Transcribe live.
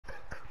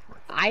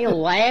I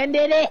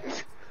landed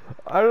it.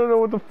 I don't know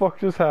what the fuck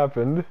just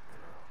happened.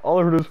 All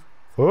I heard is,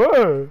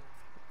 "Hey!"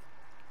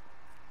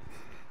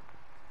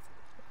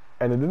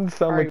 And it didn't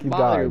sound like you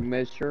died.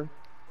 Mister.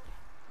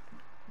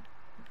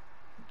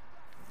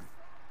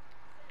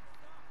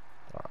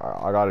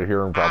 I got a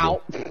hearing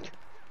problem. Ow.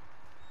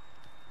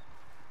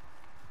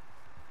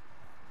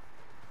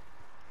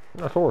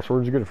 That's horse.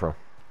 Where'd you get it from?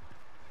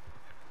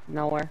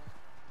 Nowhere.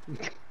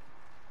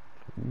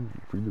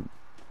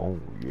 Oh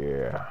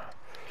yeah.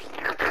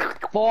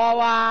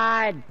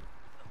 Forward.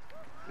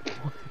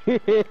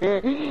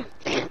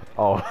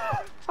 Oh,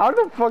 how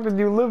the fuck did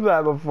you live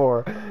that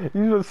before?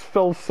 You just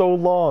fell so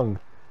long.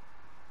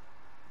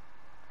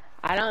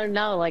 I don't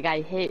know, like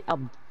I hit a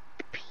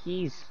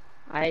piece.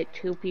 I hit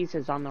 2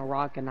 pieces on the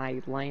rock and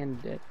I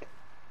landed.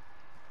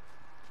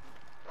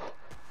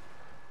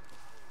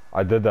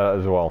 I did that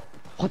as well.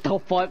 What the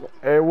fuck?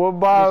 Hey, what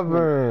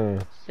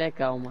bothering?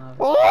 Sicko mode.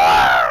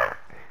 Ah!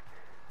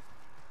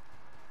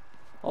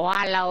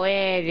 Wallow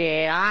in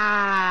it.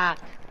 Ah!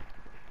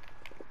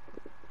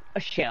 Oh,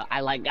 shit, I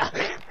like that.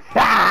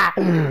 I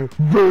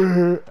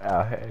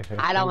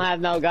I don't have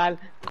no gun.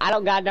 I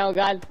don't got no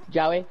gun.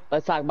 Joey,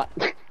 let's talk about...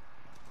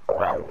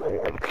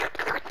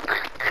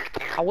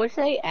 I wish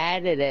they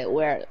added it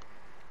where...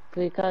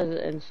 Because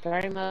in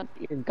starting up,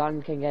 your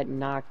gun can get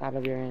knocked out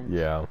of your hands.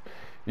 Yeah.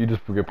 You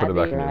just put it back in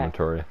the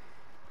inventory. It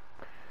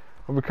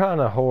would be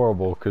kind of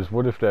horrible, because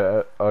what if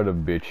that other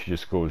bitch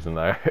just goes in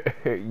there?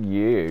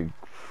 Yeah,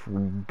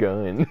 free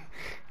gun.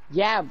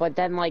 Yeah, but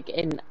then like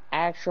in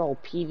actual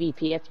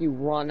PvP, if you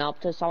run up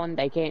to someone,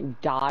 they can't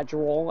dodge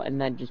roll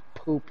and then just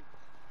poop.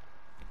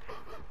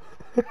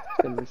 It's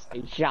gonna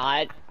say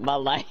shot, but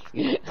like...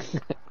 How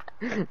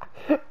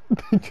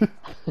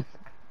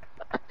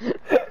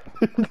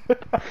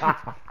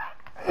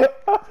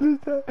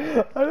did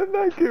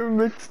that get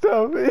mixed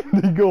up?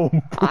 They go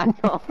poop. I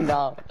don't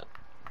know.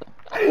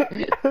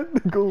 They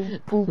go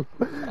poop.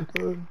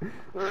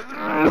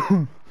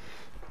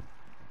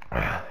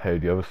 Hey,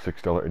 do you have a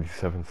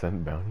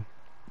 $6.87 bounty?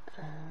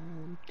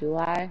 Do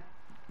I?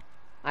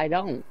 I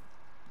don't.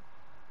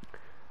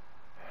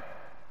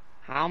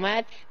 How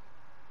much?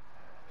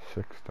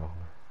 $6.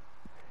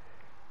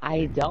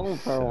 I don't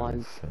for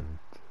once.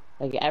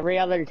 Like every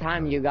other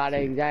time you got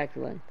it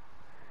exactly.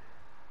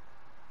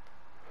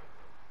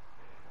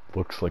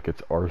 Looks like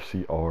it's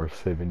RCR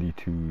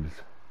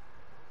 72's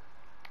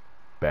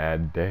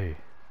bad day.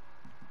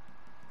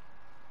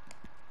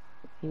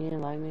 Can you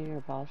invite me to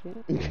your posse?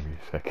 Give me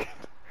a second.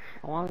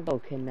 I want to go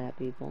kidnap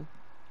people.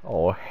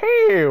 Oh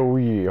hell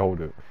yeah!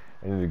 Hold it.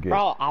 I need to get.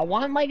 Bro, I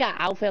want like an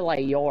outfit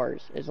like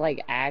yours. It's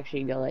like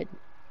actually good.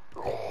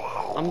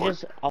 I'm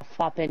just a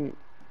fucking.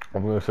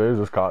 I'm gonna say is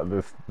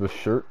this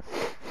shirt.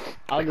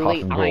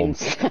 Ugly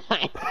Einstein.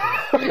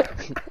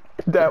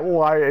 That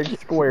YX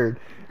squared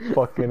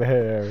fucking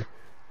hair.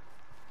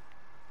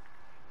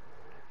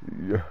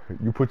 You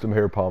put some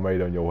hair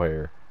pomade on your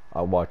hair.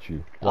 I'll watch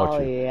you.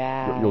 Watch you.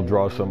 Yeah. You'll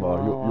draw some.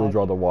 You'll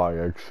draw the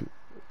YX,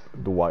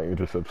 the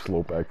Y-intercept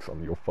slope X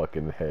on your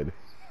fucking head.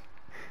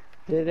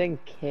 Didn't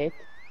Kit?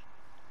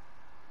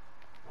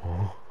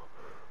 Oh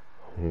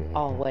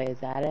wait, is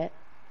that it?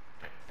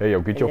 Hey yo,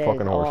 get your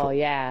fucking horse. Oh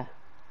yeah.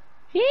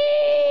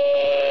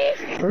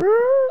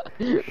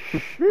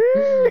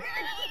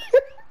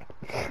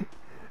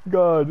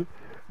 God,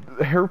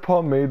 hair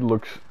pomade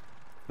looks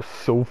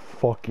so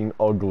fucking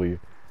ugly.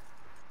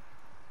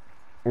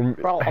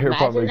 Bro, hair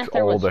imagine if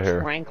there was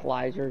hair.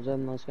 tranquilizers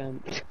in this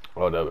game.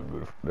 Oh, that would be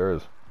beautiful. There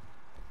is.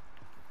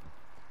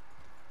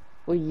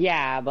 Well,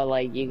 yeah, but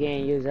like you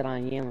can't use it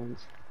on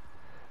humans.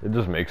 It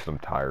just makes them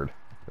tired.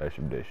 That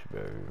should be.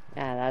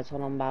 Yeah, that's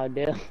what I'm about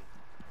to do.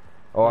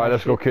 Alright,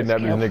 let's go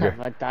kidnap this nigga.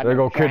 Let's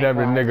go kidnap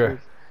this nigga.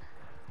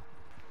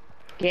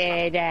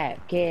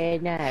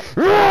 Kidnap.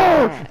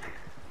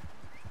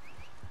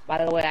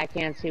 By the way, I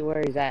can't see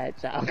where he's at,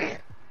 so.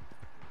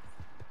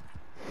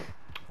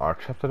 I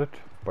accepted it,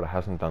 but it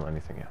hasn't done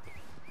anything yet.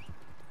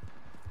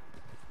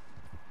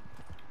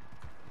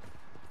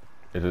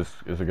 Is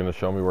it gonna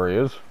show me where he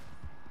is?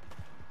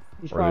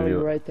 He's probably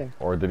right there.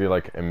 Or did he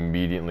like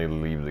immediately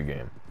leave the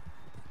game?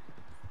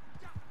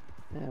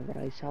 Yeah, but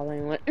I saw that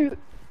and went,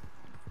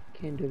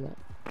 can't do that.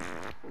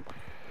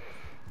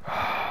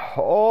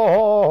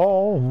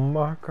 Oh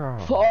my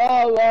god.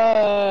 Forward!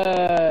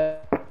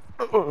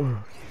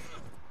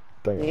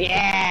 Damn.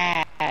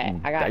 Yeah! I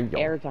got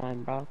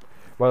airtime, bro.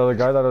 Well, the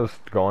guy that I was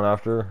going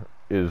after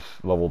is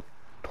level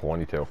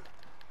 22.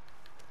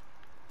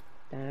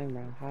 Dang,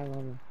 bro. High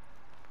level.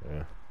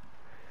 Yeah.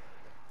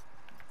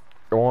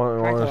 You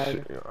want to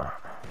see...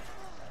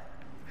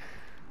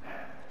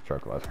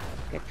 Tranquilizer.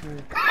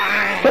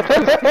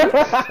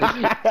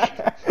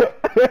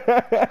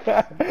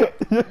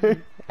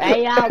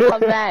 Hey, yo,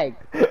 come back.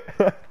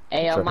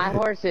 Hey, yo, my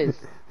horse is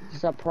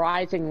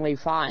surprisingly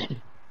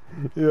fine.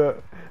 Yeah,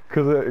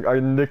 because I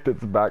nicked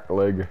its back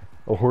leg.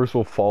 A horse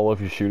will fall if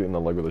you shoot it in the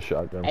leg with a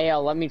shotgun. Hey,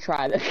 yo, let me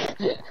try this.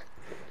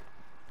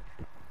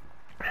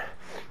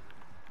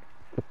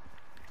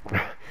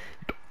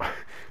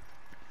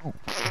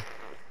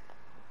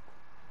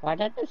 Why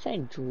did it say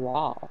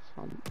draw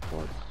from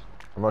course?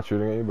 I'm not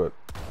shooting at you, but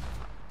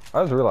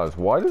I just realized,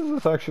 why does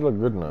this actually look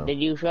good now? Did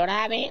you shoot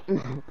at me?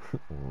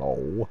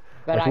 No.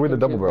 But Like with the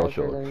double barrel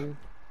shoot shot.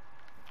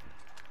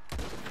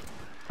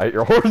 I hate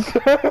your horse.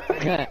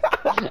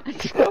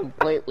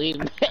 Completely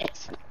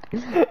missed.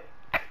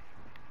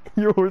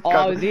 Your horse Oh,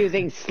 got, I was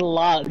using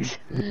slugs.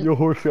 your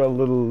horse got a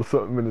little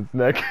something in its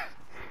neck.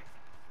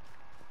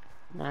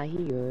 Nah, he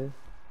good.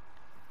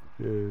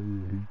 Yeah.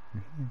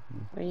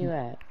 Where you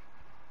at?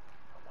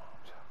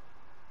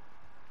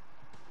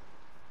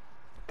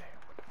 Damn,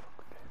 what the fuck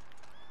was that?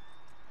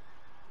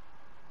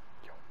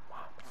 Yo,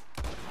 mama.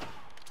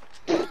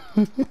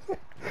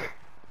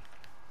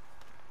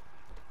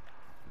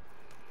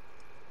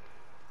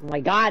 Oh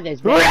my god,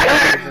 this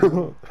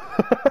bitch.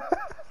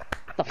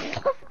 The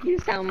fuck? You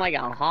sound like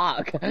a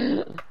hawk.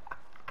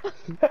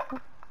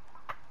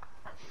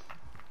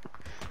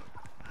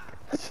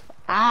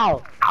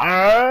 Ow!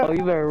 Oh,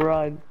 you better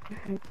run.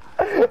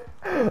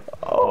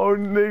 Oh,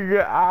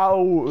 nigga,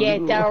 ow.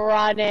 Get the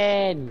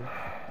running.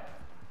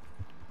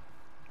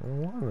 I don't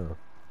wanna.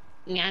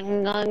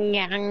 Nyang,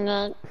 nyang.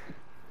 I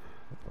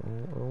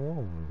don't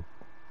wanna.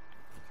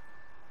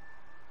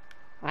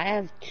 I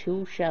have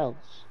 2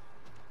 shells.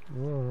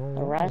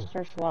 The rest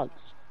are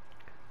slugs.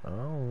 I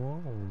don't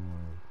want.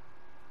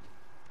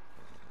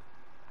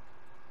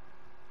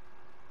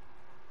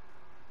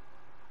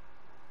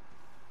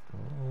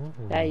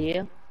 Is that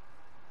you?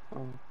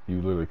 Oh. You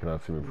literally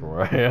cannot see me from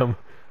where I am.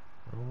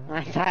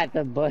 I thought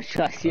the bush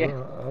was you. I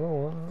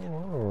don't want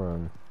to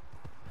run.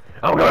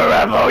 I'm gonna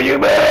run for you,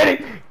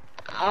 buddy!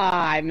 Oh,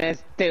 I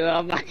missed 2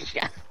 of my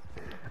shots.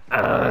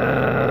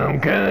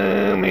 I'm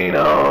coming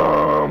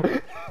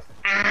home!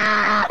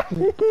 Ah!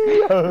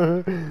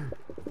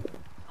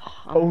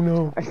 Oh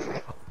no.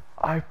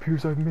 I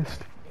appears I've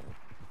missed.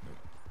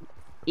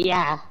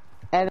 Yeah,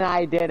 and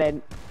I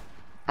didn't.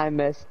 I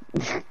missed.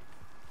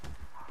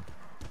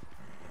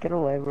 Get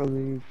away from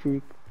me, you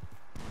freak.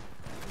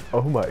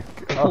 Oh my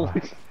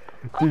god.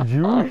 Did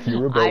you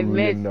hear about I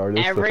missed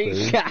Leonardo every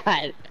III?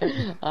 shot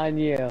on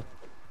you.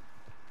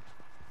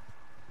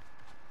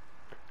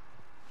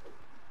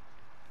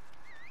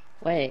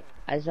 Wait,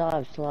 I still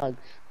have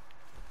slugs.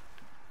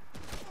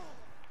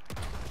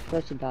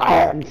 Push it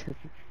down.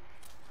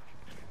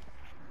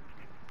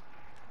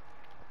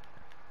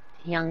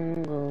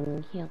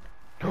 Young.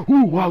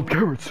 Ooh, wild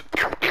carrots!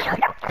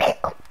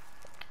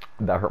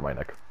 That hurt my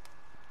neck.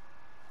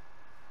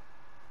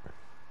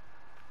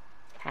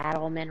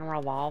 Cattleman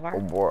revolver. Oh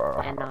boy,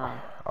 And I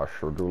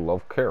sure do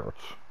love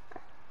carrots.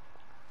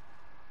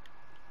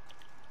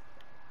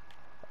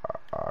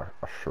 I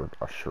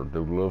sure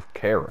do love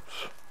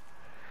carrots.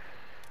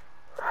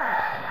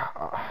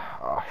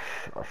 I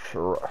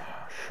sure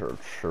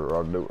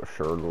I do. I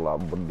sure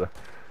love the.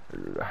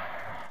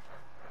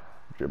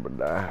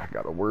 Jebediah, I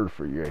got a word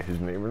for you. His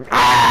name is.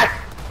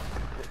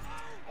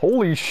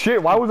 Holy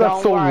shit! Why was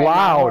that so worry,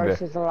 loud? My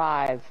horse is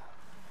alive.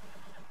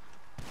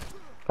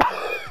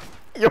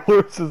 Your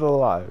horse is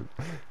alive.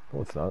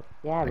 No, it's not.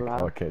 Yeah, bro.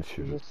 Oh, I can't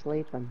shoot He's it. just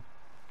sleeping.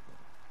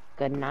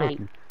 Good night.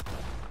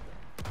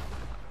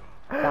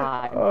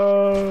 God.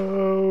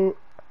 Oh.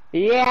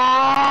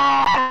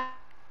 Yeah!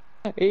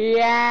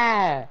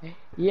 Yeah!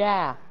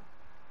 Yeah!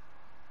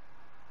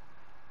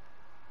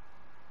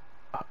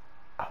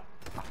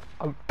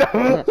 I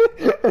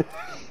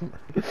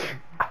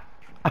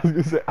was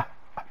gonna say.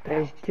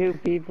 There's 2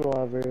 people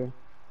over here.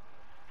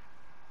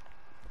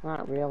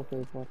 Not real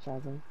people,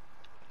 Chevin.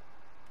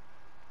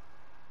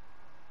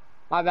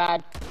 My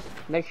bad.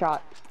 Nice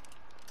shot.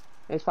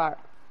 Nice fire.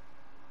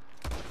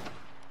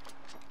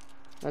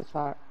 Nice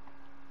fire.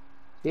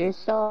 You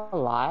still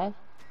alive?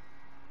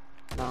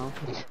 No.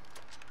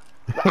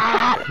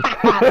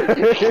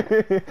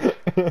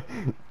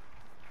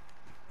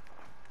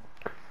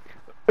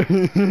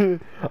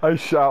 I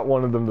shot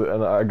one of them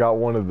and I got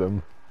one of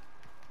them.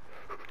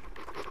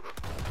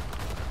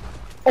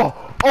 Oh,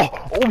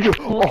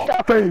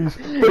 phase.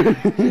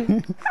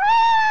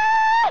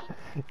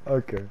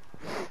 Okay.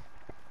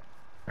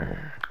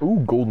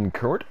 Ooh, golden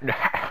current.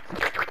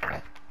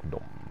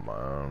 Don't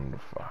mind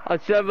if I.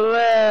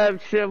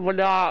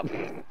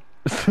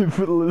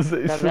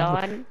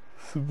 Civilization.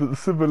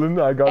 Civilian,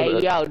 I got it.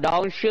 Hey, yo,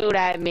 don't shoot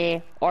at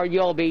me or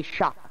you'll be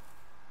shot.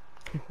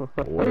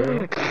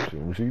 Well,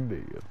 seems he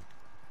did.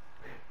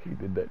 He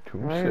did that to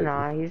himself.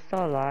 Nah, he's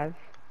still alive.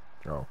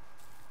 Oh.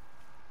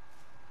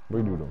 What do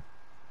you do though?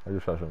 I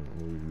just shot something. What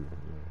do you do?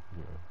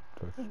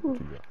 Yeah. That's what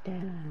you got.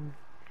 Damn.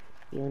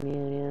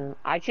 You.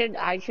 I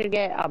should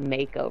get a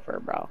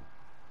makeover, bro.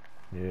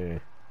 Yeah.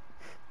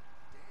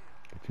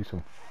 Get you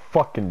some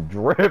fucking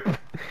drip.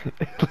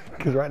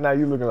 Cause right now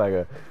you looking like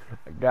a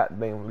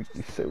goddamn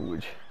leaky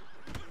sewage.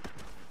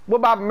 What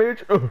about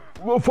Mitch?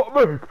 Fight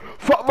back!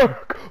 Fight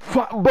back!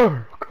 Fight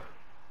back!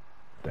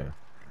 Damn.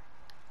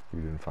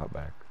 You didn't fight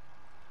back.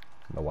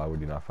 No, why would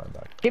you not fight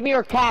back? Give me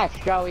your cash,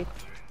 Joey.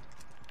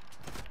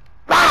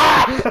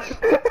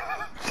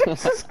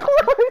 Jesus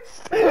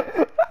Christ!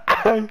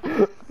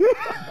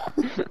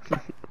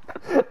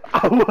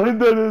 I wanted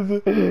that as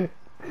a...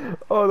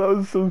 Oh, that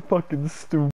was so fucking stupid.